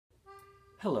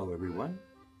Hello everyone,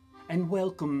 and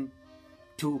welcome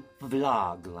to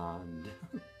Vlogland.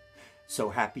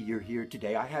 So happy you're here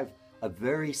today. I have a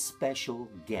very special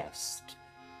guest.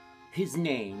 His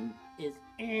name is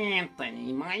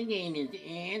Anthony. My name is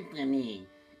Anthony.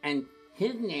 And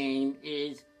his name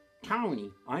is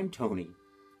Tony. I'm Tony.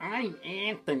 I'm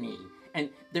Anthony. And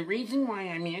the reason why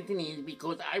I'm Anthony is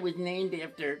because I was named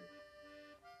after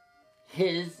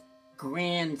his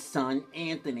grandson,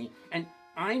 Anthony. And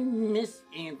I miss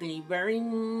Anthony very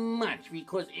much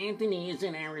because Anthony is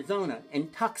in Arizona, in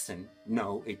Tucson.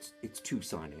 No, it's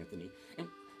Tucson, Anthony. And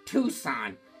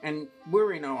Tucson. And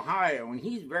we're in Ohio, and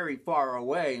he's very far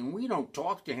away, and we don't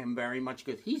talk to him very much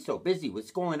because he's so busy with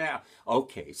school and out.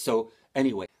 Okay, so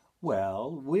anyway.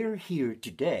 Well, we're here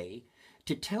today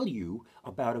to tell you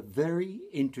about a very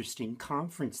interesting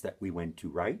conference that we went to,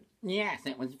 right? Yes,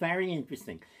 it was very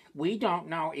interesting. We don't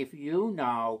know if you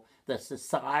know the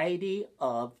Society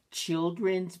of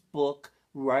Children's Book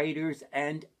Writers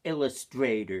and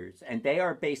Illustrators, and they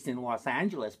are based in Los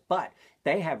Angeles, but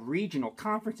they have regional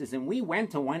conferences, and we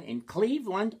went to one in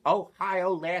Cleveland,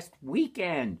 Ohio last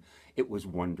weekend. It was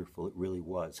wonderful. It really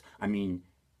was. I mean,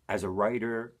 as a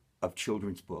writer of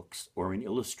children's books or an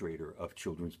illustrator of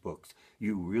children's books,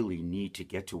 you really need to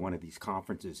get to one of these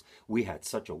conferences. We had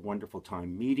such a wonderful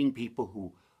time meeting people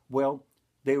who, well,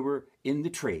 they were in the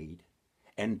trade,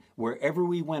 and wherever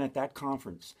we went at that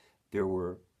conference, there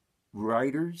were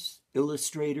writers,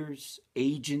 illustrators,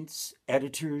 agents,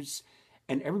 editors,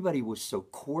 and everybody was so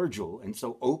cordial and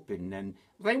so open, and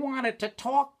they wanted to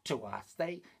talk to us.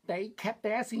 They kept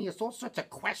asking us all sorts of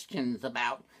questions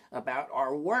about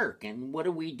our work and what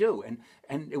do we do,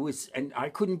 and I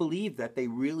couldn't believe that they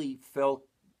really felt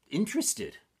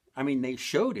interested. I mean, they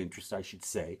showed interest, I should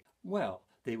say. Well,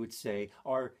 they would say,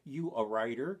 "Are you a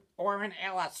writer or an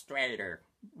illustrator?"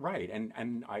 Right,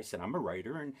 and I said, "I'm a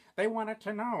writer," and they wanted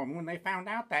to know. And when they found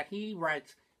out that he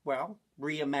writes, well,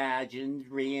 reimagines,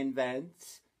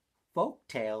 reinvents folk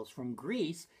tales from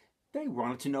Greece, they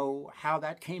wanted to know how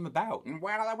that came about. And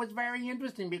well, that was very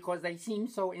interesting because they seemed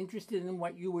so interested in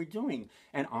what you were doing.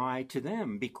 And I to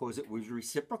them, because it was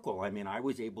reciprocal. I mean, I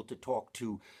was able to talk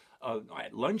to,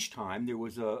 at lunchtime, there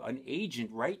was an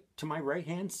agent right to my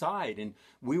right-hand side. And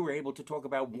we were able to talk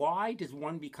about why does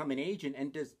one become an agent,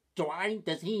 and does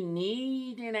he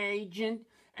need an agent?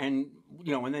 And,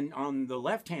 you know, and then on the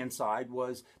left-hand side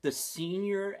was the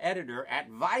senior editor at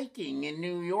Viking in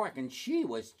New York. And she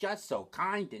was just so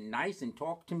kind and nice and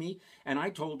talked to me. And I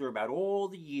told her about all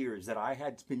the years that I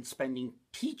had been spending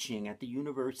teaching at the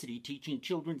university, teaching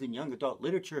children's and young adult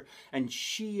literature. And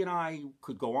she and I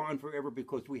could go on forever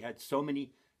because we had so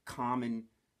many common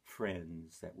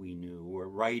friends that we knew, or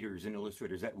writers and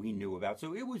illustrators that we knew about.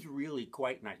 So it was really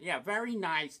quite nice. Yeah, very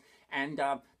nice. And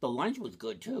the lunch was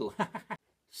good, too.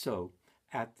 So,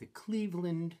 at the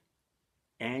Cleveland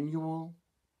Annual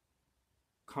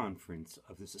Conference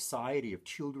of the Society of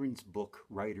Children's Book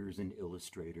Writers and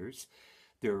Illustrators,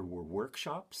 there were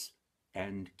workshops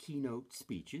and keynote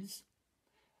speeches.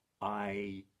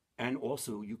 And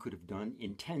also you could have done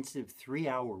intensive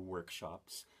 3-hour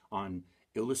workshops on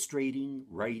illustrating,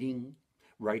 writing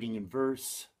in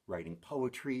verse, writing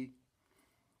poetry.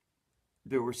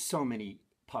 There were so many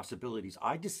possibilities.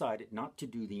 I decided not to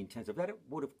do the intensive. That it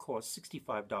would have cost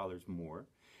 $65 more.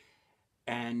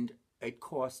 And it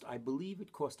cost, I believe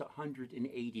it cost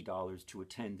 $180 to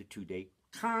attend the 2-day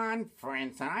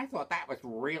conference. And I thought that was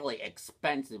really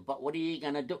expensive. But what are you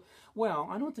going to do? Well,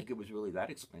 I don't think it was really that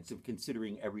expensive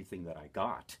considering everything that I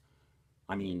got.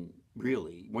 I mean,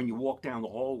 really, when you walk down the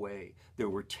hallway, there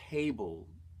were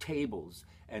tables.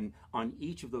 And on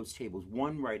each of those tables,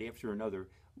 one right after another,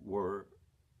 were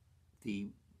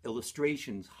the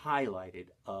illustrations highlighted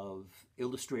of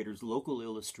illustrators, local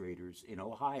illustrators in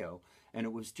Ohio, and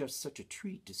it was just such a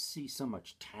treat to see so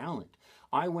much talent.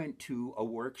 I went to a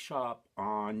workshop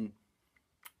on,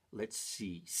 let's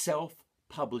see,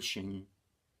 self-publishing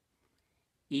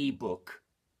ebook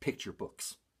picture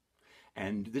books.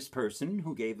 And this person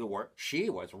who gave the work, she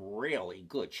was really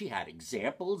good. She had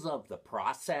examples of the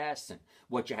process and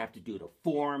what you have to do to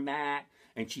format.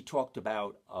 And she talked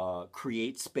about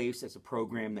CreateSpace as a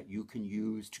program that you can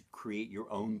use to create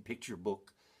your own picture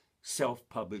book,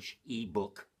 self-publish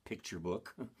ebook picture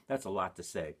book. That's a lot to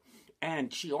say.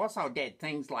 And she also did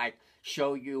things like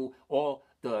show you all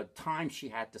the time she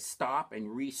had to stop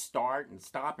and restart and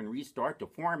stop and restart to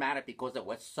format it because it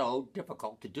was so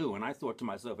difficult to do. And I thought to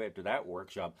myself after that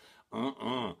workshop,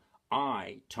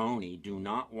 I, Tony, do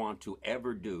not want to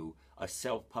ever do a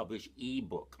self-published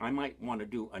ebook. I might want to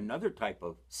do another type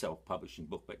of self-publishing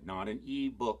book, but not an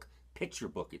ebook picture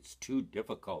book. It's too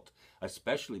difficult,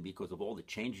 especially because of all the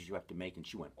changes you have to make. And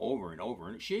she went over and over,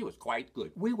 and she was quite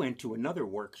good. We went to another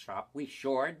workshop. We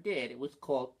sure did. It was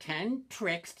called 10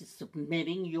 Tricks to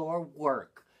Submitting Your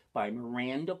Work by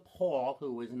Miranda Paul,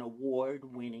 who is an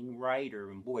award-winning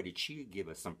writer. And boy, did she give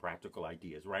us some practical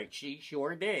ideas, right? She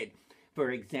sure did.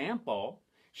 For example,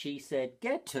 she said,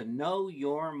 get to know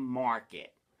your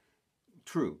market.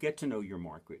 True, get to know your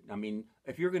market. I mean,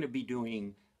 if you're going to be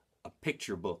doing a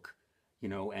picture book, you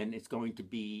know, and it's going to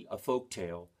be a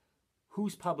folktale,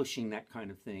 who's publishing that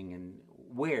kind of thing, and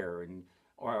where, and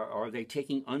are they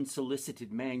taking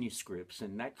unsolicited manuscripts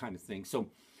and that kind of thing. So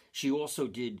she also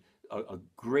did a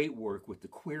great work with the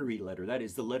query letter. That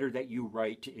is the letter that you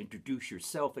write to introduce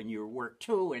yourself and your work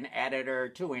to an editor,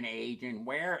 to an agent,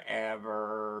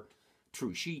 wherever.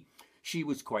 True, she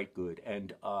was quite good.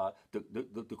 And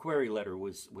the query letter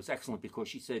was excellent, because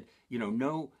she said, you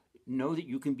know that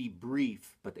you can be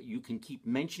brief, but that you can keep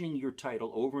mentioning your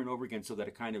title over and over again, so that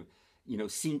it kind of, you know,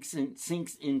 sinks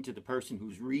into the person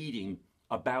who's reading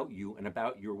about you and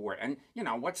about your work. And, you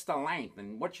know, what's the length,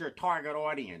 and what's your target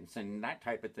audience, and that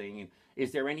type of thing. And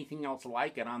is there anything else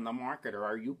like it on the market, or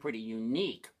are you pretty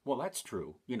unique? Well, that's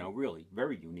true. You know, really,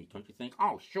 very unique, don't you think?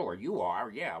 Oh, sure, you are.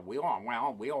 Yeah, we are.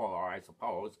 Well, we all are, I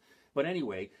suppose. But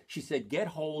anyway, she said, get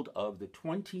hold of the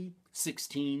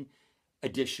 2016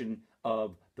 edition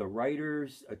of the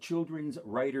Children's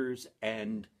Writers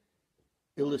and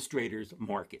Illustrators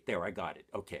Market. There, I got it.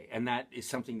 Okay, and that is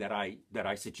something that I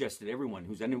suggested everyone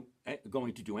who's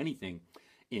going to do anything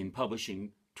in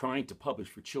publishing, trying to publish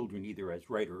for children, either as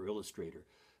writer or illustrator.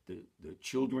 The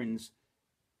children's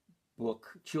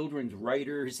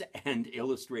Writers and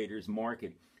Illustrators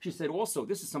Market. She said also,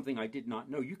 this is something I did not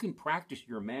know, you can practice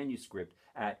your manuscript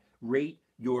at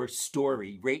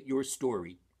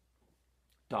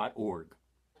rateyourstory.org.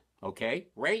 Okay,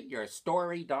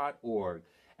 rateyourstory.org.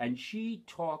 And she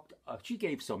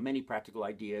gave so many practical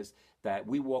ideas that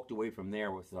we walked away from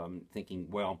there with thinking,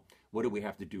 well, what do we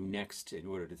have to do next in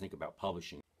order to think about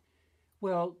publishing?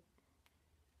 Well,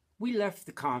 we left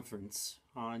the conference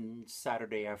on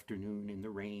Saturday afternoon in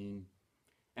the rain,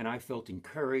 and I felt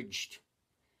encouraged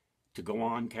to go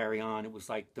on, carry on. It was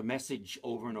like the message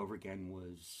over and over again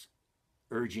was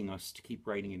urging us to keep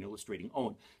writing and illustrating. Oh,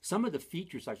 and some of the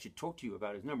features I should talk to you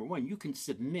about is, number one, you can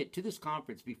submit to this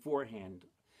conference beforehand.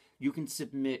 You can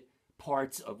submit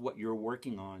parts of what you're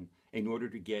working on in order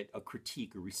to get a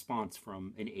critique or response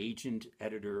from an agent,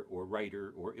 editor, or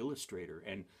writer, or illustrator.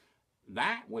 And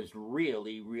that was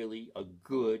really, really a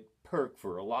good perk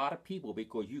for a lot of people,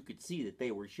 because you could see that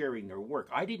they were sharing their work.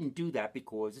 I didn't do that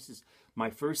because this is my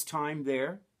first time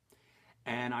there,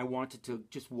 and I wanted to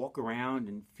just walk around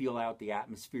and feel out the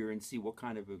atmosphere and see what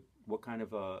kind of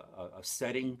a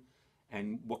setting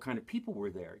and what kind of people were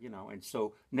there, you know. And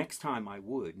so next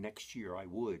year I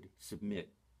would submit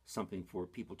something for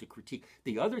people to critique.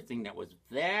 The other thing that was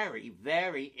very,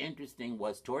 very interesting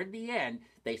was toward the end,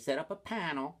 they set up a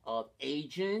panel of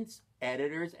agents,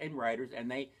 editors, and writers,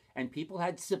 and people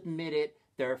had submitted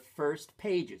their first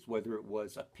pages, whether it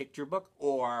was a picture book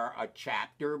or a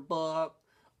chapter book,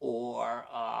 or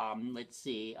a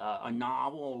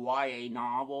novel, a YA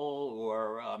novel,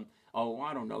 or I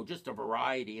don't know, just a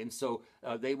variety. And so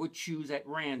they would choose at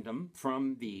random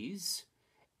from these,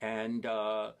 and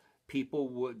people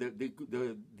would the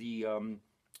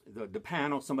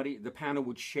panel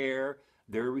would share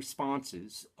their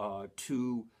responses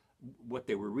to what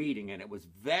they were reading, and it was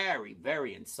very,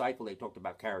 very insightful. They talked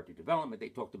about character development. They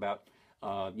talked about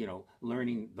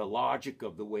learning the logic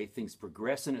of the way things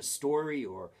progress in a story,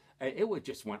 or it would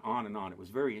just went on and on. It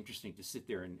was very interesting to sit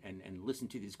there and listen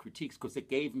to these critiques, because it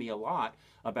gave me a lot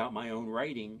about my own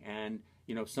writing, and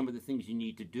some of the things you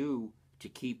need to do to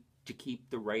keep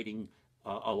the writing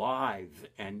alive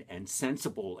and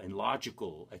sensible and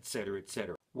logical, etc.,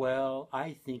 etc. Well,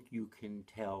 I think you can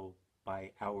tell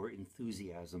by our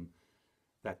enthusiasm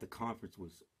that the conference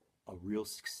was a real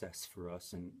success for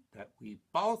us, and that we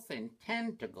both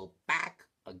intend to go back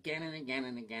again and again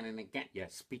and again and again.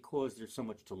 Yes, because there's so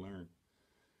much to learn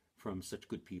from such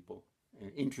good people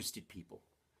and interested people.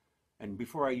 And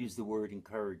before I use the word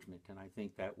encouragement, and I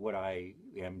think that what I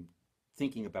am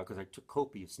thinking about, because I took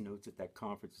copious notes at that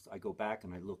conference, I go back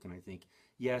and I look and I think,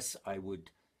 yes, I would,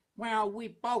 well, we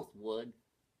both would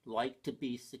like to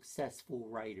be successful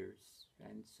writers.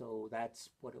 And so that's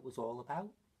what it was all about,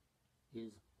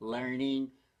 is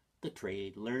learning the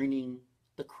trade, learning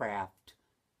the craft,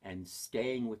 and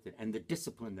staying with it, and the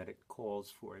discipline that it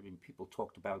calls for. I mean, people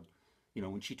talked about,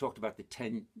 when she talked about the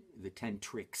 10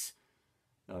 tricks,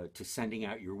 to sending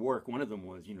out your work. One of them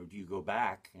was, do you go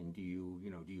back and do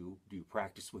you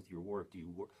practice with your work? Do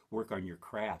you work on your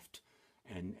craft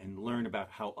and learn about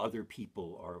how other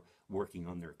people are working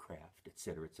on their craft, et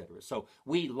cetera, et cetera. So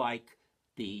we like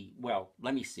well,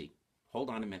 let me see.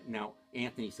 Hold on a minute. Now,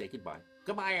 Anthony, say goodbye.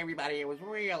 Goodbye, everybody. It was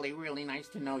really, really nice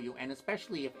to know you. And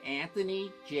especially if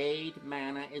Anthony, Jade,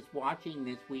 Manna is watching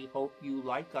this, we hope you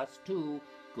like us too.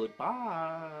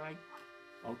 Goodbye.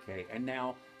 Okay, and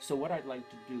now, so what I'd like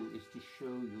to do is to show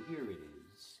you, here it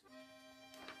is.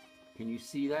 Can you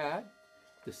see that?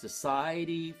 The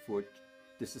Society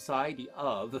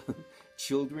of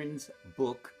Children's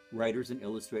Book Writers and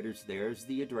Illustrators. There's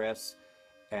the address,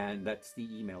 and that's the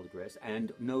email address.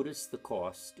 And notice the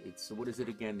cost. It's, what is it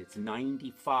again? It's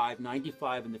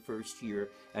 $95 in the first year,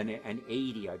 and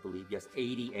 80, I believe. Yes,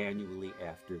 80 annually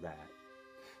after that.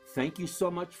 Thank you so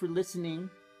much for listening.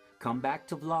 Come back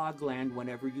to Vlogland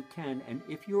whenever you can. And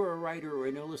if you're a writer or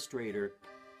an illustrator,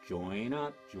 join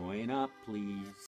up, please.